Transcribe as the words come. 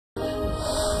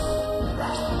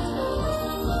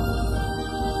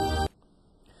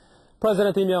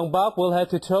President Myung-bak will head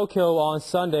to Tokyo on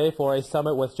Sunday for a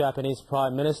summit with Japanese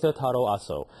Prime Minister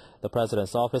Taro. The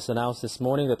president's office announced this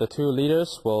morning that the two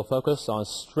leaders will focus on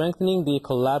strengthening the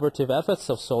collaborative efforts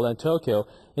of Seoul and Tokyo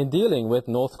in dealing with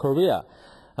North Korea.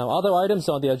 Now, other items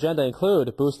on the agenda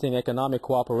include boosting economic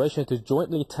cooperation to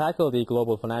jointly tackle the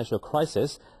global financial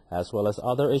crisis, as well as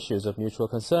other issues of mutual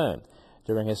concern.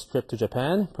 During his trip to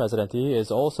Japan, President Lee is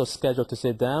also scheduled to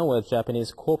sit down with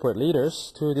Japanese corporate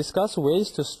leaders to discuss ways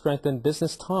to strengthen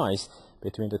business ties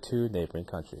between the two neighboring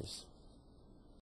countries.